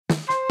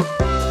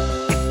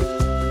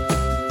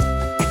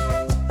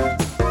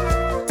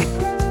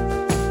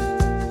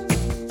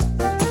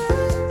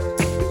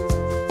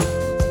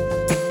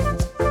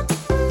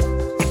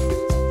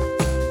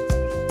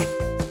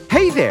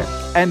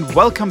and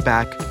welcome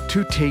back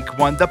to Take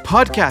One, the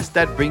podcast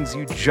that brings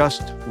you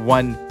just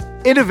one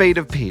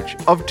innovative page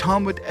of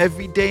Talmud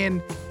every day. And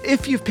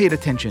if you've paid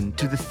attention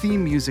to the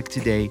theme music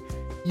today,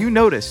 you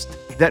noticed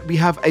that we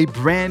have a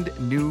brand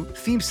new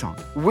theme song,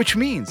 which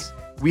means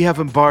we have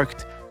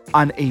embarked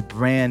on a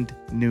brand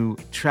new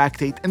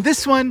tractate. And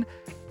this one,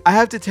 I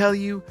have to tell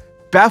you,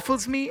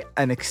 baffles me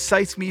and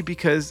excites me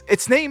because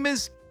its name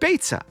is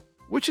Beitza,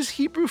 which is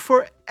Hebrew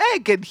for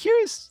egg. And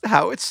here's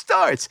how it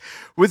starts.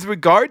 With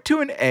regard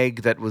to an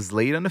egg that was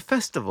laid on a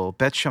festival,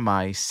 Bet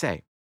Shammai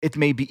say, it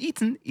may be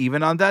eaten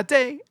even on that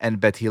day,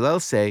 and Bet Hillel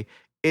say,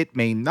 it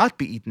may not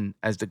be eaten,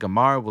 as the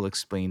Gemara will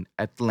explain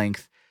at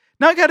length.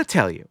 Now, I gotta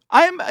tell you,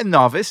 I'm a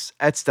novice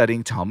at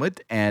studying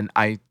Talmud, and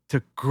I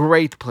took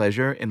great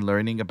pleasure in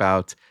learning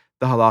about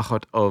the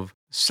halachot of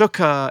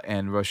Sukkah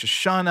and Rosh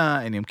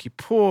Hashanah and Yom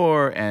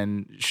Kippur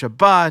and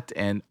Shabbat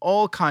and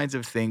all kinds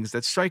of things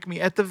that strike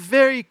me at the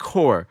very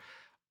core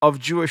of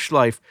Jewish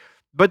life.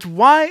 But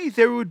why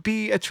there would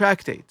be a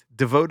tractate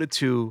devoted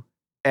to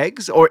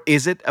eggs, or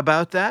is it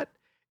about that,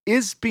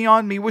 is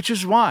beyond me, which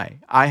is why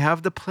I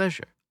have the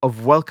pleasure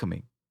of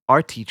welcoming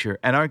our teacher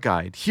and our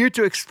guide here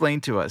to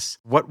explain to us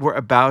what we're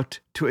about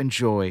to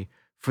enjoy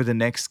for the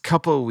next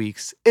couple of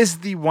weeks is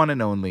the one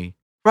and only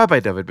Rabbi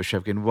David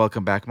Bashevkin.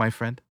 Welcome back, my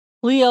friend.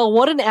 Leo,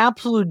 what an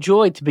absolute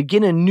joy to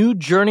begin a new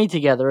journey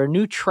together, a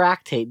new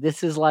tractate.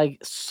 This is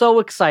so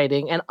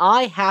exciting. And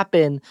I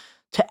happen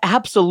to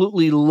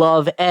absolutely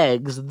love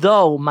eggs,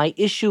 though my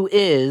issue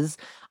is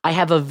I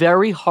have a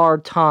very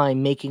hard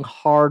time making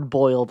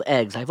hard-boiled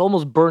eggs. I've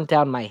almost burnt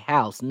down my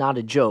house, not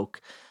a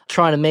joke,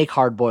 trying to make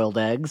hard-boiled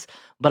eggs.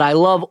 But I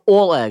love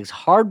all eggs,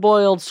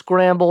 hard-boiled,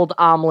 scrambled,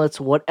 omelets,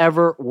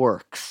 whatever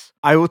works.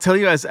 I will tell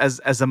you,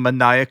 as a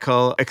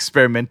maniacal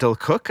experimental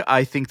cook,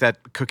 I think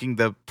that cooking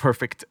the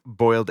perfect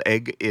boiled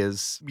egg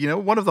is,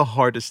 one of the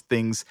hardest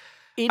things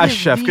a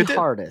chef could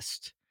do.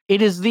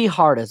 It is the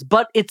hardest.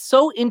 But it's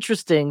so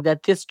interesting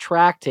that this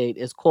tractate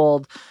is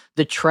called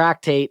the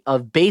Tractate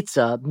of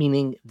Beitza,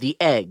 meaning the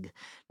egg.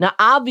 Now,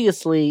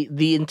 obviously,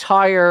 the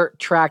entire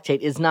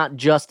tractate is not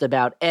just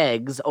about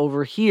eggs.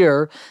 Over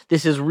here,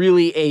 this is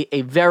really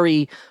a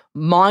very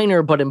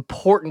minor but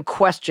important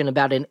question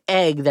about an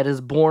egg that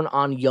is born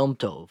on Yom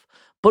Tov.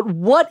 But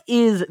what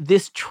is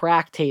this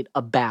tractate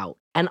about?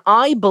 And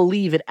I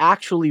believe it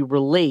actually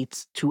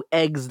relates to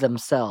eggs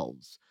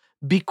themselves,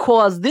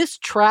 because this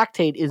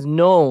tractate is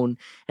known,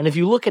 and if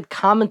you look at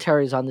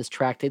commentaries on this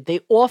tractate,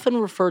 they often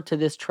refer to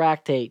this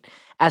tractate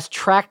as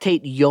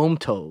Tractate Yom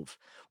Tov.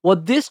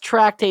 What this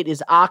tractate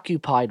is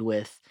occupied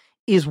with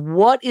is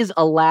what is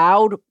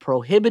allowed,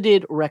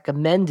 prohibited,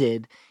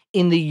 recommended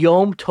in the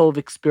Yom Tov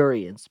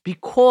experience,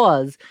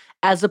 because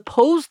as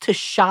opposed to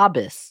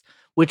Shabbos,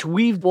 which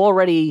we've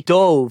already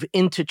dove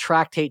into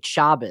Tractate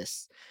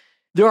Shabbos,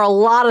 there are a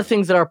lot of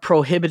things that are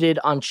prohibited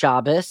on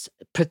Shabbos,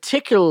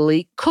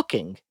 particularly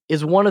cooking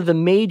is one of the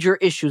major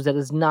issues that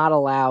is not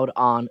allowed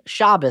on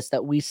Shabbos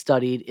that we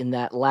studied in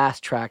that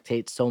last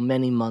tractate so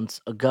many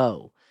months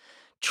ago.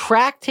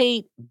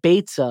 Tractate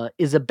Beitza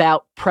is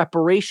about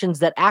preparations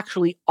that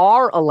actually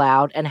are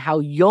allowed and how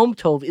Yom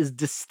Tov is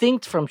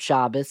distinct from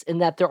Shabbos in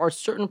that there are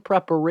certain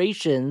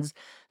preparations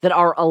that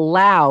are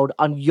allowed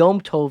on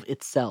Yom Tov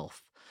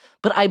itself.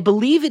 But I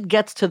believe it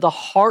gets to the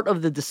heart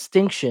of the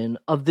distinction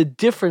of the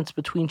difference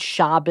between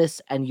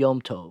Shabbos and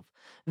Yom Tov.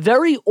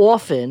 Very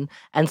often,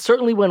 and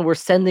certainly when we're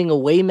sending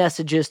away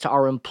messages to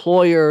our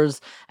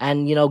employers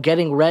and,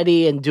 getting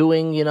ready and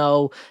doing,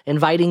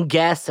 inviting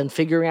guests and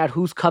figuring out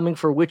who's coming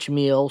for which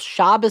meal,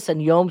 Shabbos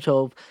and Yom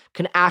Tov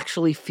can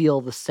actually feel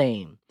the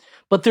same.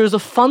 But there's a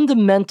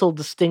fundamental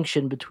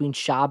distinction between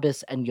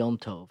Shabbos and Yom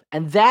Tov,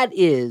 and that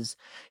is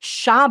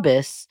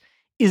Shabbos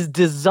is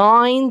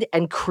designed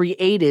and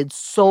created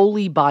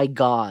solely by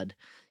God.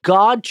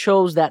 God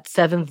chose that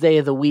seventh day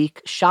of the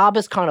week.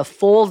 Shabbos kind of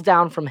falls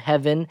down from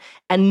heaven,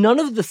 and none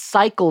of the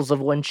cycles of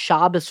when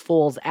Shabbos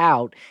falls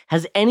out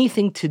has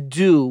anything to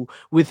do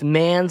with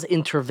man's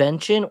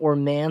intervention or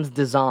man's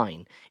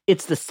design.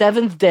 It's the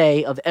seventh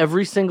day of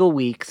every single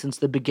week since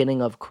the beginning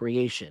of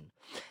creation.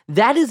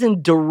 That is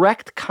in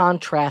direct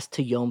contrast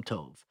to Yom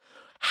Tov.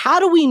 How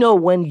do we know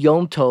when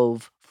Yom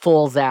Tov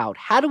falls out?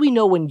 How do we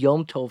know when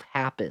Yom Tov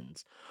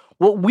happens?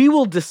 What we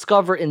will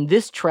discover in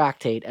this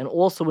tractate and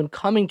also in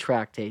coming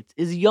tractates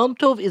is Yom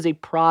Tov is a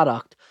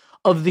product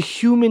of the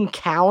human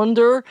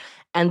calendar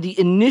and the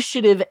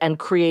initiative and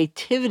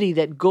creativity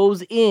that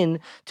goes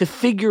in to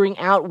figuring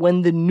out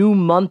when the new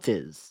month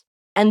is.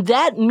 And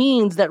that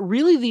means that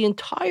really the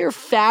entire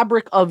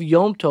fabric of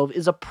Yom Tov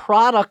is a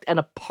product and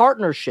a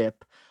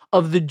partnership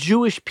of the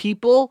Jewish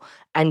people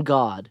and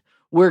God,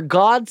 where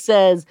God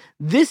says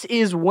this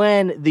is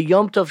when the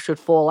Yom Tov should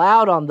fall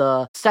out on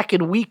the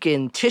second week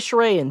in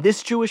Tishrei in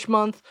this Jewish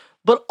month,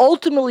 but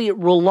ultimately it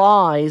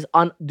relies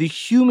on the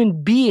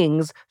human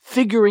beings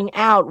figuring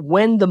out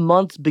when the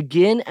months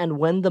begin and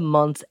when the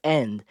months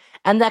end.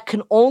 And that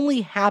can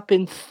only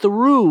happen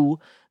through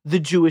the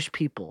Jewish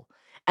people.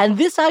 And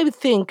this, I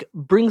think,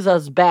 brings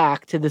us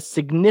back to the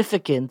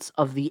significance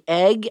of the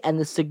egg and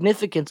the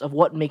significance of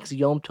what makes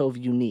Yom Tov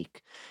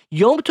unique.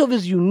 Yom Tov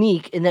is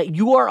unique in that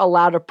you are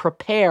allowed to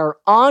prepare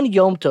on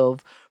Yom Tov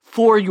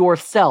for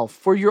yourself,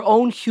 for your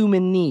own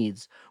human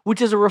needs,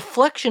 which is a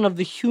reflection of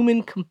the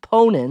human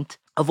component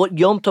of what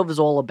Yom Tov is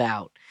all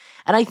about.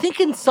 And I think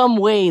in some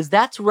ways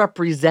that's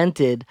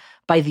represented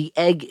by the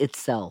egg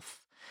itself.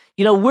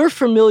 You know, we're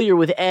familiar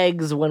with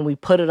eggs when we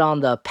put it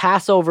on the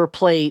Passover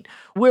plate.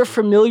 We're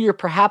familiar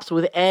perhaps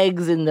with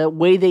eggs in the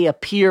way they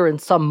appear in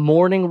some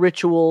mourning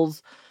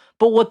rituals.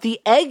 But what the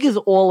egg is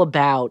all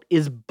about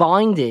is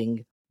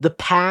binding the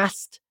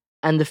past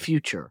and the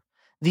future.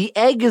 The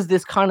egg is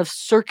this kind of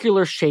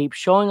circular shape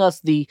showing us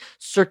the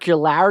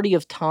circularity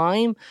of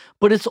time,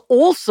 but it's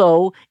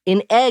also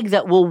an egg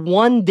that will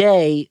one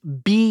day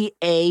be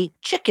a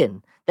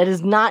chicken that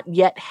is not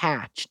yet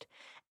hatched.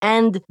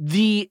 And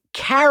the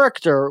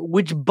character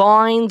which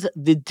binds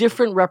the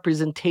different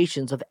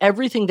representations of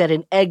everything that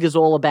an egg is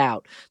all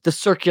about, the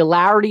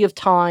circularity of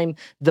time,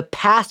 the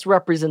past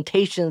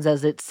representations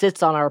as it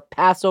sits on our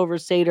Passover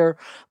Seder,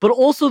 but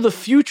also the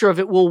future of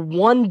it will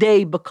one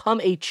day become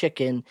a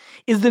chicken,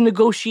 is the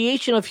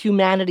negotiation of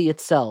humanity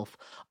itself,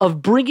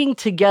 of bringing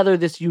together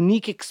this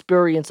unique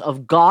experience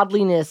of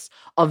godliness,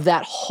 of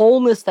that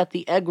wholeness that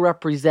the egg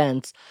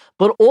represents,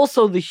 but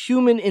also the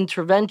human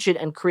intervention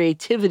and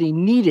creativity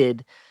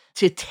needed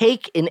to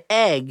take an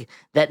egg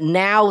that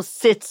now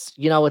sits,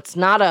 it's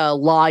not a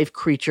live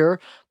creature,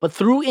 but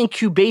through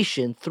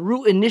incubation,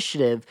 through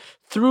initiative,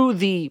 through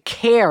the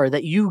care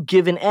that you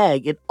give an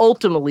egg, it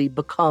ultimately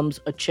becomes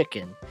a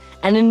chicken.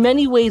 And in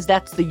many ways,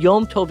 that's the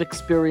Yom Tov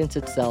experience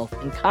itself.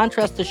 In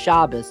contrast to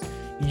Shabbos,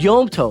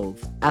 Yom Tov,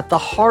 at the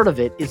heart of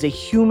it, is a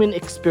human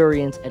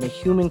experience and a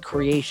human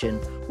creation,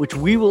 which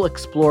we will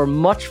explore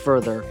much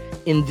further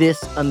in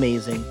this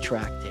amazing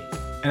tractate.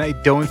 And I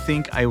don't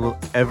think I will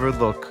ever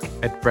look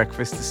at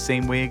breakfast the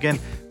same way again.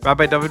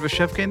 Rabbi David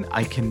Bashevkin,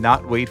 I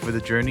cannot wait for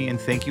the journey,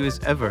 and thank you as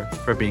ever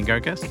for being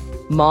our guest.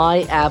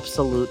 My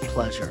absolute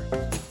pleasure.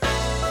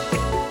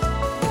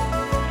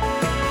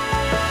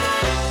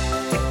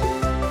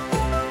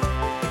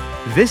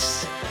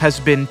 This has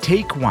been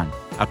Take One,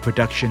 a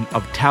production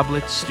of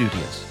Tablet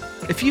Studios.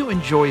 If you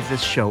enjoy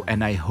this show,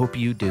 and I hope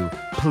you do,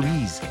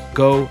 please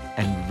go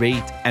and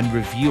rate and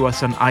review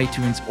us on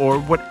iTunes or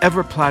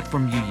whatever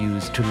platform you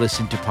use to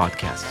listen to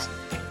podcasts.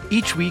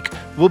 Each week,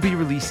 we'll be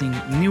releasing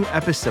new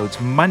episodes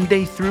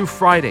Monday through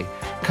Friday,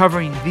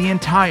 covering the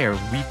entire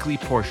weekly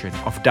portion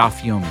of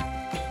Daf Yomi.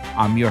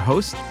 I'm your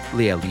host,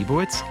 Leah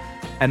Leibowitz,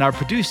 and our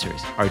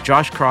producers are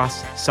Josh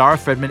Cross, Sarah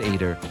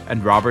Fredman-Ader,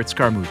 and Robert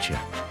Scaramuccia.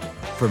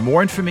 For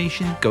more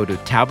information, go to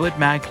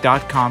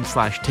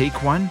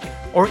tabletmag.com/takeone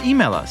or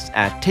email us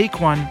at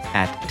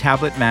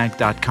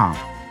takeone@tabletmag.com.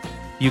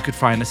 You could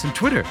find us on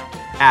Twitter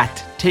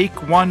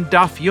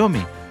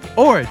 @TakeOneDafYomi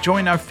or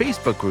join our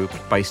Facebook group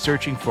by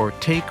searching for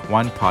Take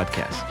One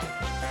Podcast.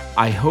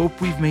 I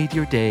hope we've made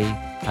your day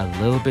a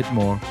little bit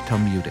more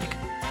Talmudic,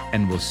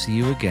 and we'll see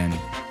you again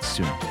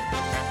soon.